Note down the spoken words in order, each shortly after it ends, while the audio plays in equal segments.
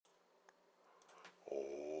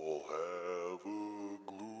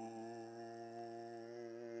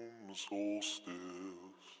solstice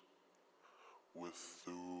with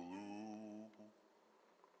Thulu.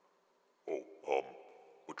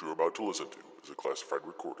 What you're about to listen to is a classified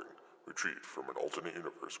recording retrieved from an alternate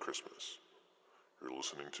universe Christmas. You're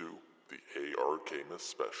listening to the A.R.K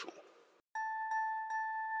special.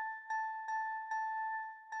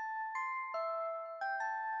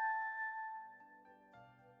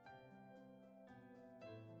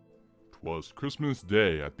 "'Twas Christmas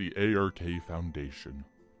Day at the A.R.K Foundation.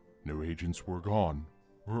 No agents were gone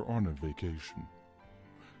or on a vacation.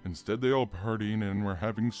 Instead, they all partying and were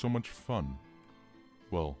having so much fun.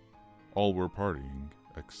 Well, all were partying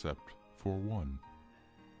except for one.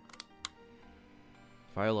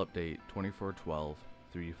 File update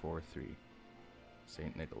 2412-343.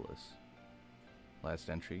 St. Nicholas. Last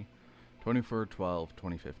entry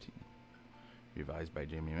 24/12/2015. Revised by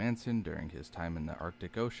Jamie Manson during his time in the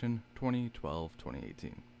Arctic Ocean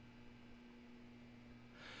 2012-2018.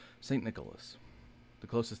 St. Nicholas. The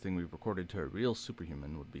closest thing we've recorded to a real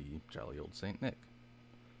superhuman would be jolly old St. Nick.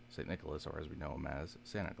 St. Nicholas, or as we know him as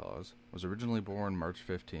Santa Claus, was originally born March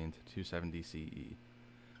 15th, 270 CE.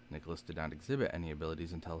 Nicholas did not exhibit any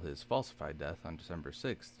abilities until his falsified death on December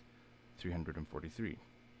 6th, 343.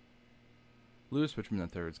 Louis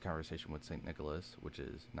Richmond III's conversation with St. Nicholas, which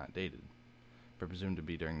is not dated, but presumed to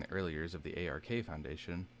be during the early years of the A.R.K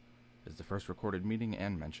Foundation, is the first recorded meeting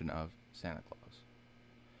and mention of Santa Claus.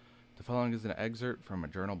 The following is an excerpt from a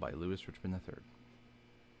journal by Louis Richmond III.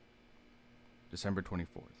 December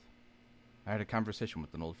 24th. I had a conversation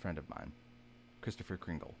with an old friend of mine, Christopher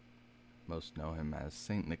Kringle. Most know him as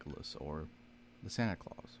St. Nicholas, or the Santa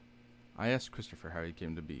Claus. I asked Christopher how he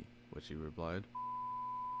came to be, which he replied,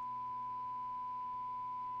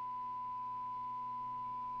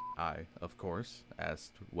 I, of course,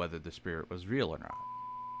 asked whether the spirit was real or not.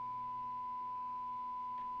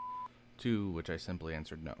 To which I simply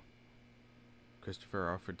answered no. Christopher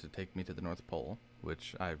offered to take me to the North Pole,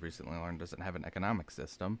 which I've recently learned doesn't have an economic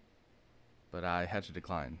system, but I had to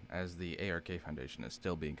decline, as the A.R.K Foundation is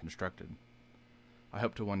still being constructed. I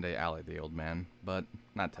hope to one day ally the old man, but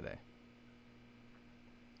not today.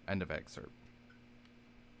 End of excerpt.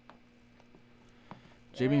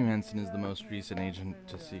 Jamie Manson is the most recent agent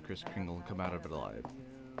to see Chris Kringle come out of it alive.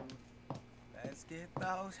 Let's get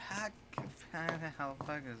those hot... How the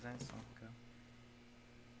fuck is that song go?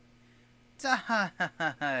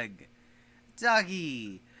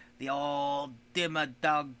 Dougie, the old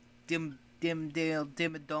Dimmadome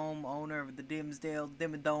owner of the Dimsdale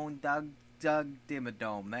Dimmadome, Doug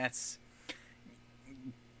Dimmadome. That's...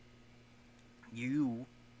 You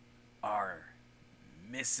are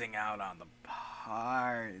missing out on the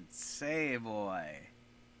part, say boy.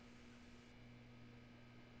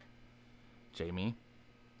 Jamie,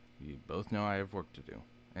 you both know I have work to do,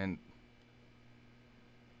 and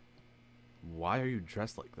why are you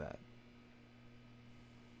dressed like that?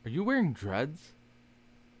 Are you wearing dreads?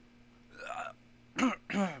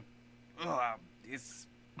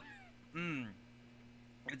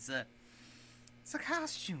 It's a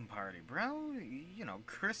costume party, bro. You know,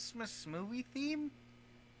 Christmas movie theme.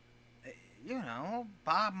 You know,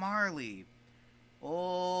 Bob Marley.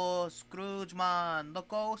 Oh, Scrooge, man, the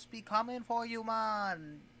ghost be coming for you,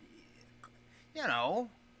 man. You know.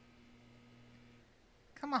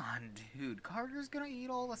 Come on, dude. Carter's gonna eat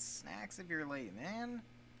all the snacks if you're late, man.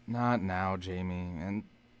 Not now, Jamie. And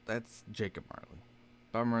that's Jacob Marley.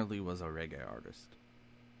 Bob Marley was a reggae artist.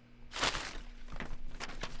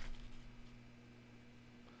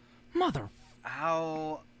 Mother...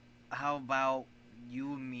 How about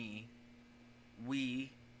you and me,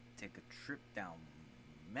 we take a trip down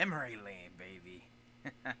memory lane, baby.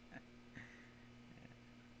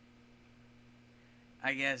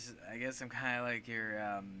 I guess I'm kind of like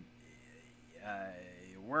your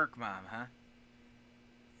work mom, huh?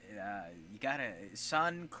 You gotta,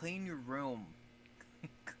 son, clean your room.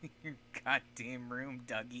 Clean your goddamn room,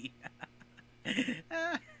 Dougie.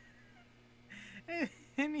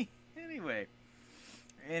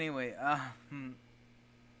 Anyway,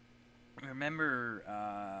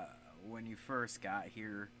 remember when you first got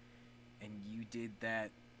here and you did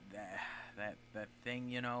that thing,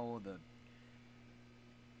 you know,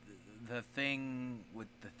 the thing with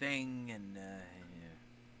the thing, and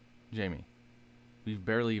Jamie, we've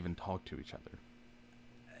barely even talked to each other.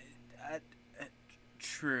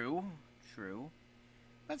 True,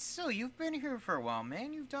 but still, you've been here for a while,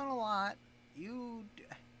 man. You've done a lot. You've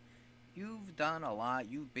done a lot.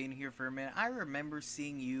 You've been here for a minute. I remember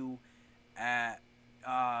seeing you at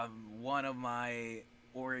one of my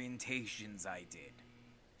orientations I did.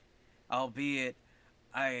 Albeit,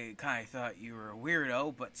 I kind of thought you were a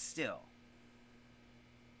weirdo, but still.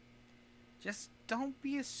 Just don't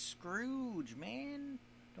be a Scrooge, man.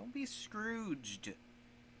 Don't be Scrooged.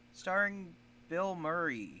 Starring Bill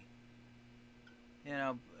Murray. You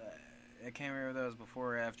know, I can't remember if that was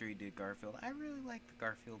before or after he did Garfield. I really liked the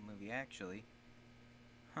Garfield movie, actually.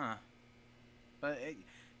 Huh. But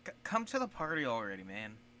come to the party already,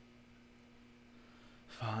 man.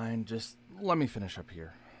 Fine, just let me finish up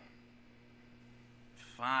here.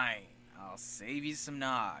 Fine. I'll save you some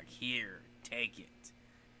nog. Here, take it.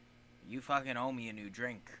 You fucking owe me a new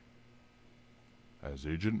drink. As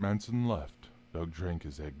Agent Manson left, Doug drank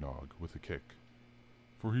his eggnog with a kick,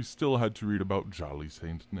 for he still had to read about Jolly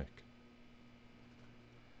Saint Nick.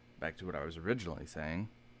 Back to what I was originally saying.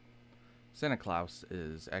 Santa Claus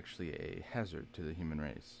is actually a hazard to the human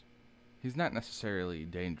race. He's not necessarily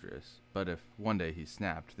dangerous, but if one day he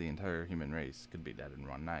snapped, the entire human race could be dead in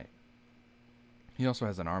one night. He also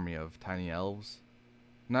has an army of tiny elves.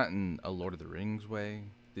 Not in a Lord of the Rings way.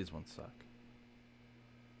 These ones suck.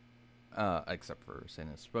 Except for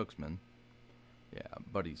Santa's spokesman. Yeah,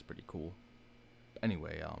 Buddy's pretty cool.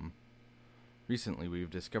 Anyway, recently we've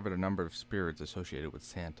discovered a number of spirits associated with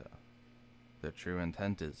Santa. Their true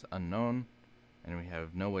intent is unknown, and we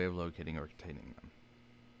have no way of locating or containing them.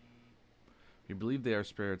 We believe they are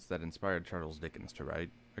spirits that inspired Charles Dickens to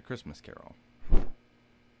write A Christmas Carol.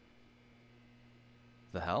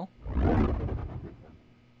 The hell?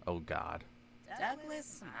 Oh God.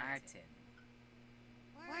 Douglas Martin,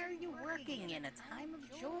 why are you working in a time of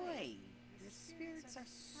joy? Your spirits are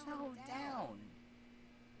so down.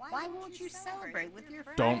 Why won't you celebrate with your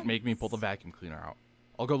friends? Don't make me pull the vacuum cleaner out.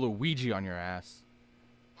 I'll go Luigi on your ass.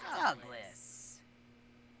 Douglas.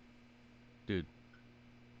 Dude,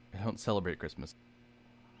 I don't celebrate Christmas.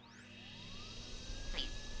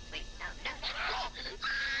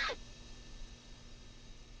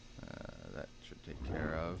 That should take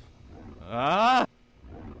care of. Ah!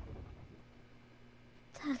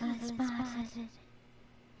 Douglas Martin,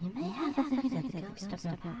 you may have a vision of the ghost of the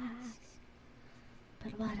past,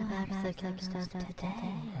 but what about the ghost of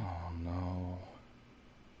today? Oh no.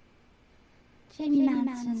 Jamie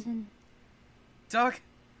Manson. Doug?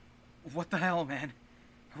 What the hell, man?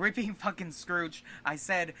 Are we being fucking Scrooge? I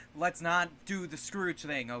said, let's not do the Scrooge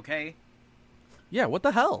thing, okay? Yeah, what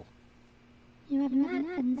the hell? You have not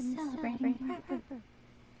been celebrating properly.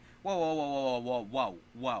 Whoa, whoa, whoa, whoa, whoa,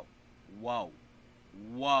 whoa, whoa, whoa,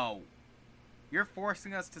 whoa. You're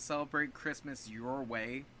forcing us to celebrate Christmas your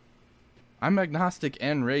way? I'm agnostic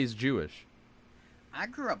and raised Jewish. I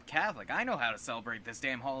grew up Catholic. I know how to celebrate this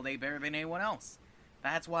damn holiday better than anyone else.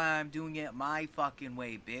 That's why I'm doing it my fucking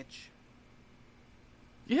way, bitch.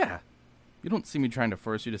 Yeah. You don't see me trying to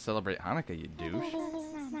force you to celebrate Hanukkah, you douche.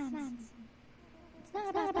 It's not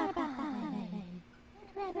about the holiday.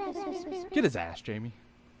 Get his ass, Jamie.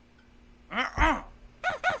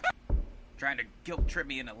 Trying to guilt trip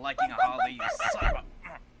me into liking a holiday, you son of a...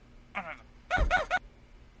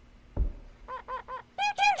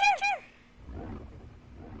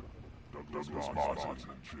 Douglas Martin,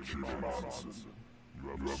 Jimmy Manson, you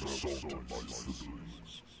have assaulted my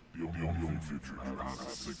siblings. The only figure is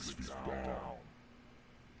 6 feet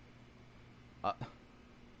down.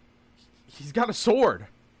 He's got a sword.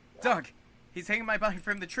 Doug, he's hanging my body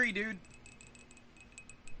from the tree, dude.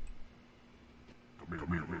 Come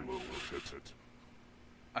here, little shit.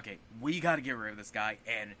 Okay, we gotta get rid of this guy,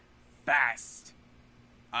 and fast.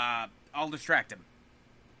 I'll distract him.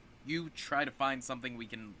 You try to find something we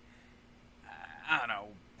can... I don't know.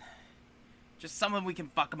 Just someone we can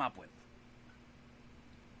fuck him up with.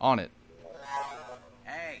 On it.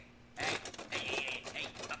 Hey,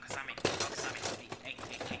 focus on me, hey, is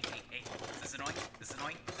this annoying,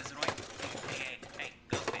 hey,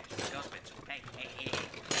 ghost bitch, hey,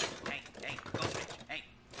 ghost bitch, hey,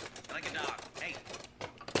 like a dog, hey.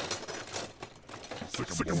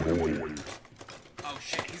 Sick of boy. Oh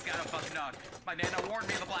shit, he's got a fucking dog. My nana warned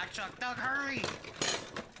me of the black chuck. Doug, hurry!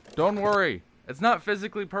 Don't worry. It's not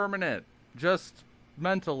physically permanent. Just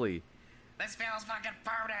mentally. This feels fucking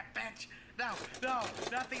permanent, bitch! No,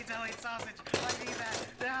 not the Italian sausage. I need that.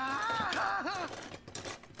 No!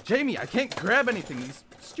 Jamie, I can't grab anything. These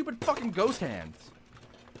stupid fucking ghost hands.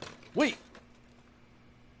 Wait.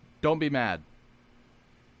 Don't be mad.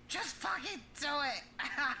 Just fucking do it!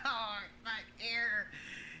 Ow, my ear.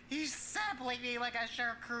 He's sampling me like a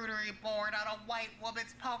charcuterie board on a white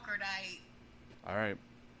woman's poker night. Alright.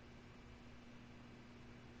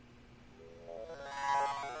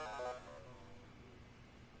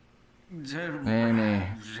 Jamie.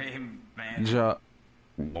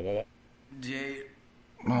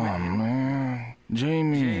 Oh man.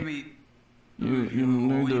 Jamie.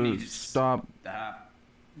 You need to stop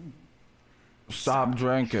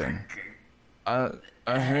drinking. I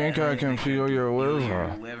think I can feel your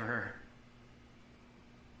liver. Liver.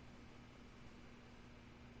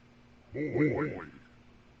 Boy.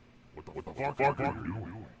 What the fuck are you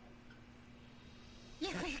doing?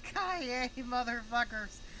 Yippee-ki-yay,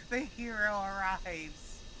 motherfuckers! The hero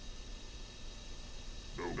arrives!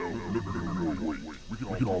 No, wait. We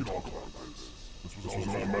can all talk about this. This was all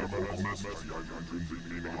a metaphorical message behind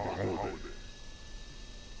meaning of the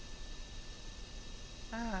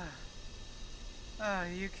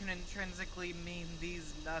holiday. You can intrinsically mean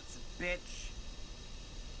these nuts, bitch.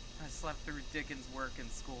 I slept through Dickens' work in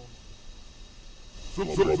school.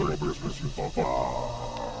 Celebrate Christmas, you fuck.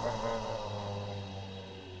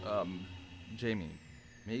 Jamie,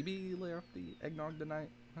 maybe lay off the eggnog tonight,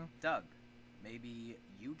 huh? Doug, maybe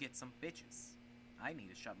you get some bitches. I need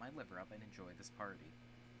to shut my liver up and enjoy this party.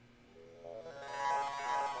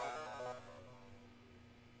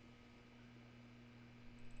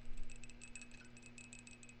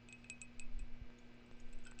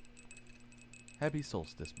 Happy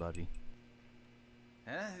solstice, buddy.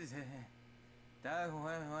 Doug,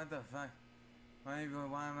 what the fuck? Why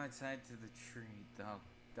am I tied to the tree,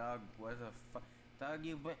 Doug, what the fuck? Doug,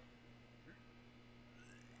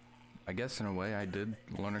 I guess in a way I did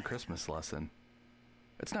learn a Christmas lesson.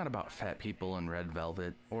 It's not about fat people and red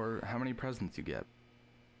velvet, or how many presents you get.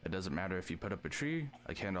 It doesn't matter if you put up a tree,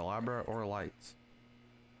 a candelabra, or lights.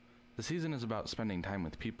 The season is about spending time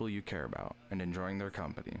with people you care about, and enjoying their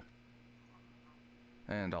company.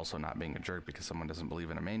 And also not being a jerk because someone doesn't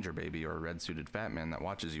believe in a manger baby or a red-suited fat man that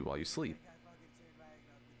watches you while you sleep.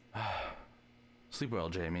 Sleep well,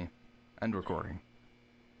 Jamie. End recording.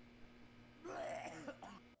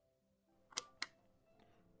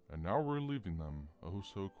 And now we're leaving them, oh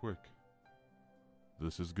so quick.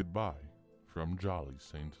 This is goodbye from Jolly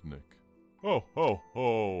Saint Nick. Ho ho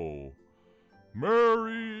ho!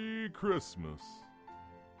 Merry Christmas!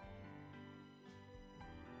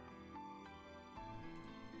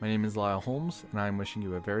 My name is Lyle Holmes, and I am wishing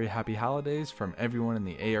you a very happy holidays from everyone in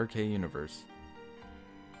the A.R.K. universe.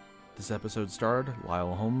 This episode starred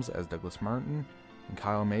Lyle Holmes as Douglas Martin and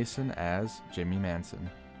Kyle Mason as Jamie Manson.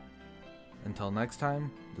 Until next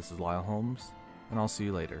time, this is Lyle Holmes, and I'll see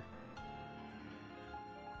you later.